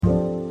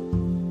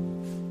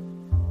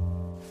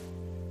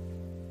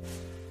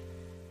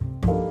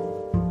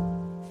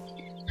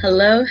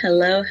Hello,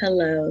 hello,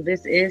 hello.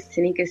 This is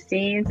Tanika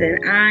Steens,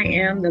 and I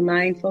am the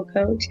Mindful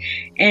Coach,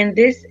 and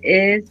this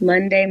is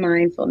Monday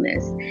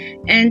Mindfulness.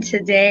 And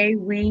today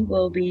we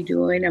will be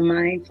doing a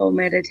mindful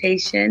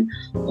meditation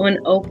on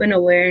open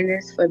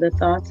awareness for the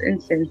thoughts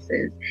and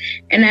senses.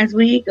 And as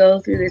we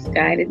go through this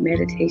guided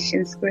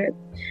meditation script,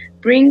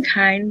 bring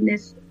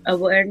kindness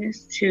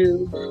awareness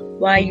to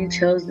why you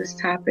chose this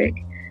topic,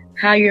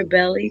 how your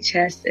belly,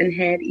 chest, and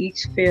head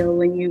each feel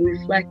when you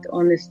reflect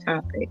on this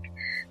topic,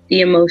 the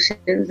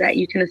emotions that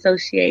you can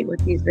associate with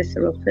these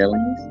visceral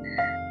feelings,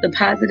 the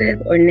positive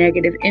or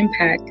negative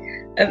impact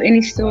of any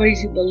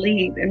stories you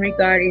believe in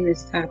regarding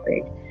this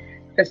topic,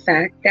 the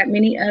fact that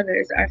many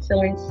others are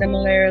feeling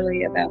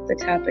similarly about the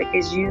topic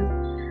as you,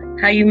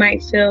 how you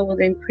might feel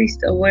with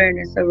increased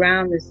awareness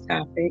around this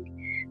topic,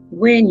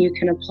 when you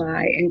can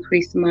apply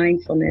increased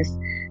mindfulness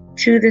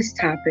to this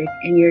topic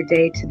in your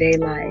day-to-day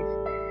life.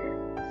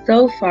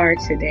 So far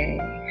today,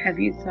 have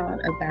you thought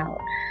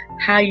about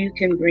how you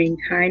can bring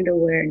kind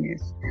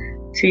awareness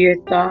to your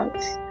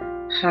thoughts,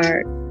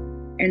 heart,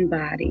 and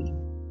body?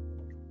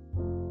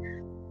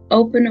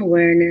 Open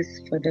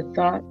awareness for the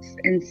thoughts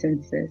and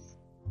senses.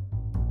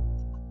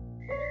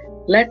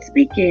 Let's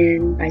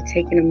begin by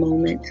taking a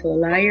moment to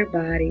allow your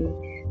body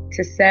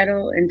to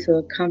settle into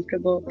a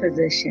comfortable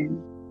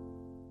position.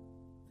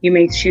 You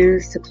may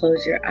choose to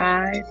close your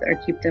eyes or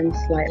keep them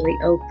slightly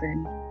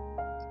open.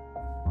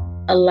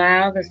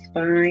 Allow the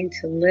spine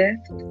to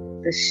lift,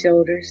 the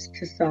shoulders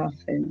to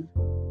soften.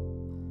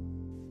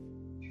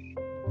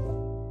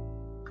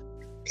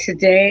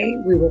 Today,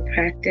 we will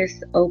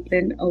practice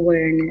open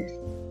awareness.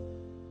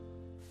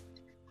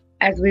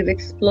 As we've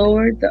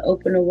explored the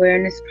open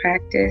awareness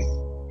practice,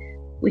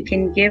 we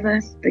can give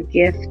us the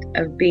gift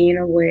of being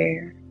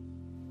aware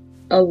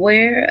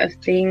of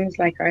things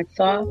like our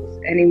thoughts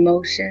and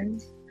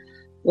emotions,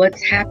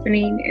 what's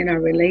happening in our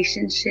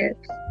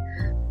relationships,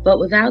 but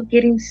without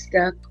getting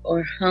stuck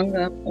or hung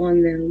up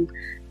on them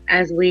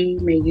as we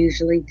may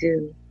usually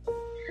do.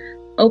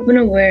 Open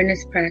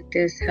awareness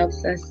practice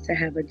helps us to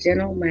have a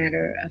gentle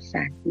matter of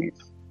factness,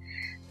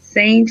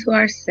 saying to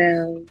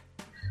ourselves,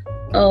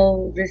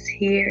 "Oh, this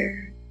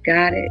here,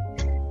 got it.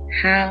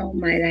 How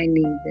might I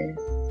need this?"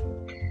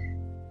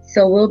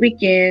 So we'll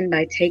begin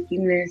by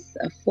taking this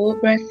a full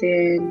breath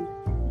in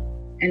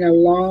and a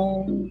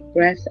long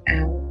breath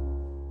out,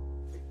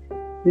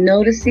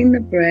 noticing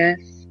the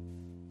breath,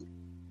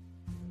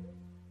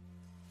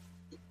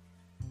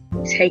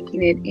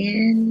 taking it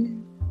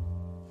in,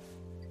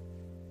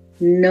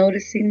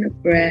 noticing the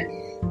breath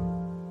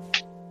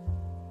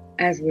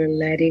as we're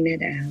letting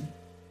it out.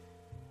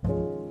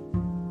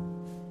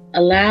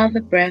 Allow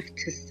the breath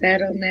to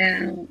settle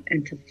now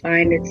and to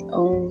find its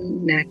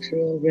own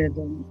natural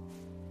rhythm.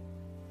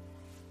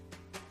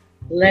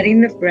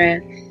 Letting the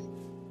breath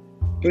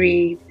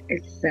breathe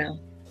itself.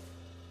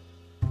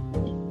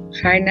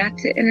 Try not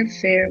to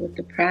interfere with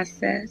the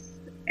process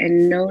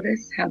and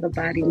notice how the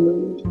body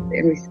moves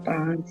in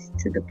response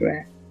to the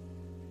breath.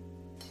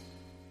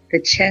 The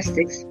chest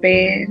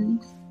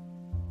expands,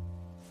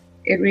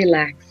 it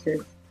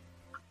relaxes.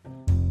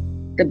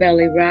 The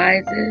belly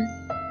rises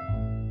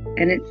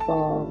and it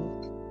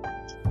falls.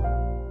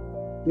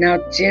 Now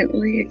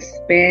gently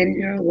expand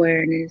your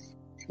awareness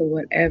to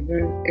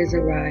whatever is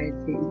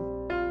arising.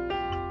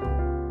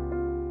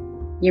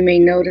 You may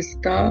notice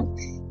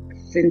thoughts,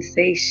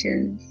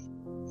 sensations,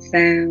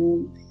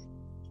 sounds,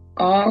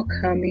 all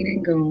coming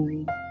and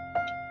going,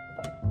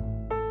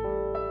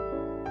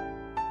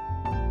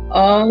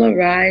 all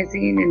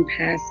arising and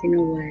passing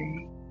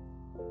away.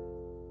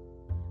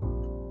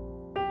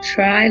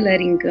 Try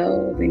letting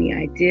go of any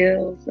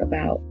ideals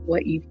about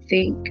what you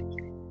think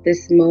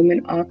this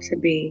moment ought to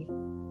be,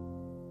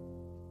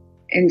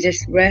 and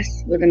just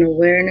rest with an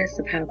awareness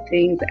of how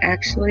things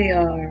actually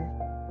are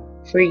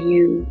for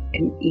you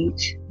in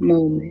each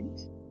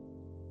moment.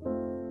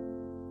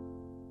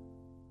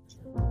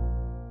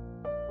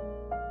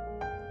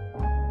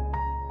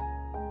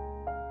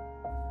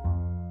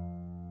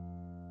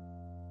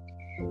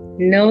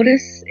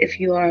 Notice if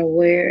you are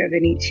aware of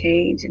any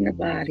change in the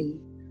body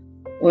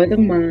or the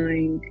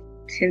mind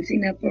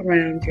tensing up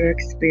around your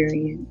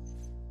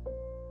experience.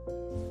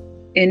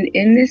 And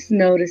in this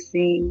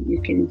noticing,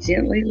 you can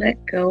gently let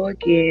go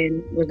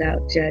again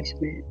without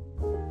judgment.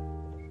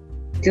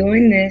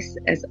 Doing this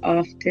as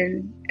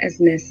often as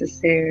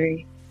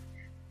necessary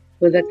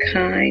with a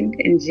kind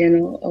and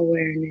gentle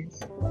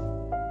awareness.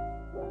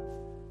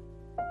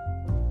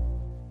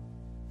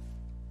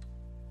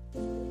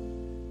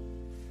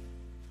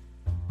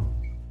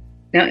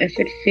 Now, if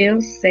it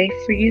feels safe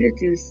for you to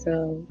do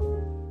so,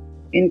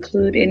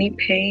 include any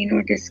pain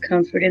or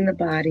discomfort in the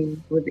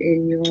body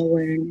within your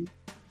awareness.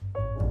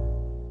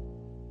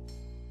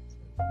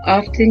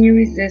 Often you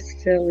resist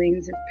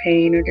feelings of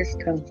pain or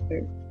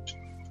discomfort.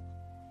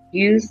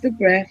 Use the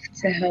breath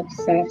to help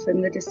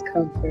soften the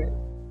discomfort.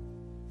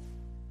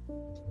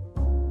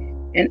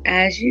 And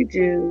as you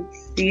do,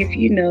 see if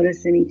you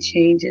notice any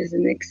changes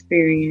in the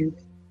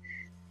experience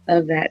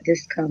of that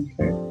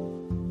discomfort.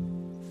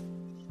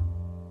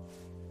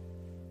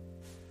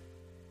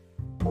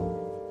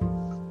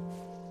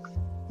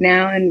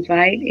 Now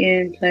invite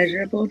in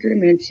pleasurable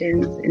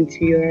dimensions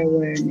into your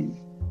awareness.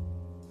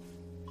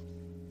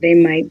 They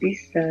might be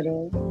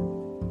subtle,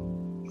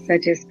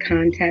 such as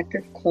contact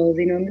of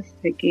clothing on the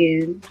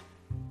skin,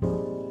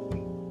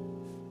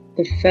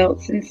 the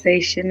felt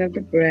sensation of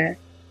the breath,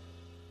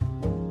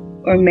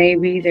 or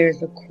maybe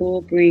there's a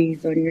cool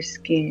breeze on your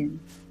skin.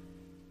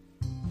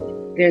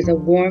 There's a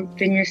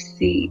warmth in your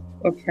seat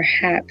or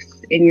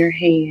perhaps in your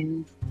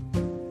hands.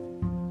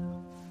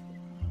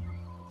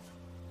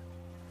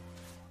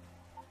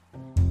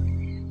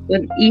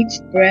 With each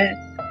breath,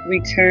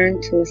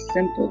 return to a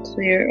simple,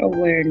 clear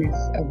awareness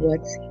of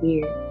what's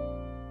here,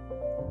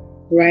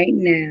 right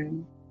now.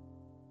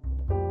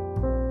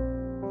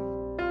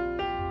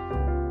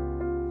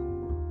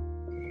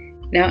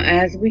 Now,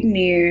 as we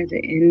near the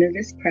end of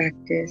this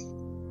practice,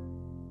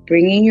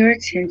 bringing your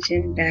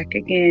attention back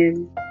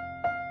again,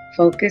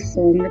 focus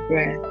on the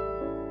breath,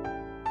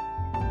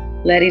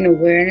 letting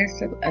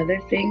awareness of other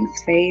things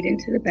fade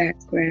into the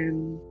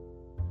background,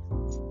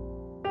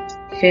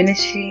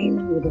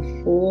 finishing with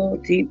a full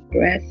deep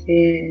breath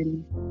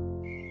in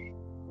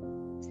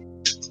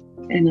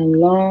and a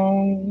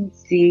long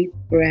deep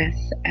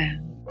breath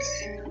out.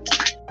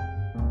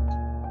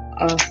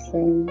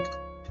 Awesome.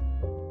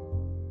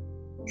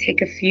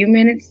 Take a few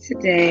minutes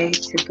today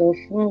to go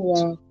for a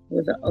walk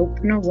with an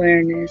open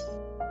awareness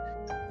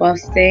while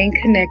staying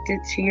connected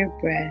to your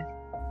breath.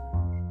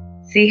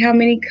 See how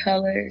many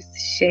colors,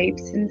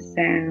 shapes, and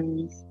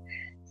sounds,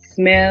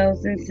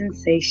 smells, and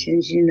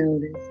sensations you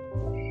notice.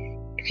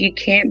 If you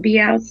can't be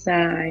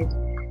outside,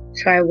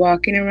 try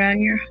walking around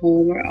your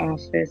home or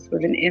office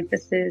with an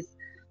emphasis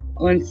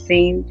on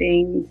seeing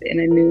things in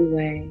a new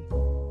way.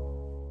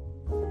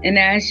 And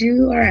as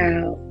you are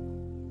out,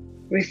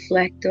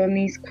 reflect on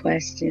these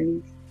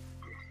questions.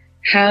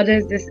 How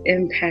does this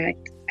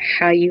impact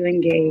how you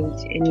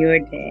engage in your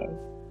day?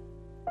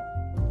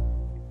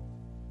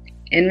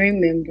 And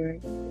remember,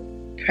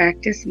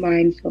 practice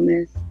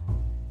mindfulness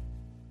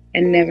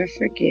and never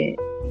forget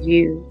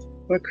you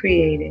were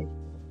created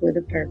with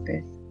a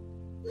purpose.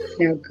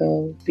 Now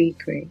go be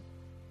great.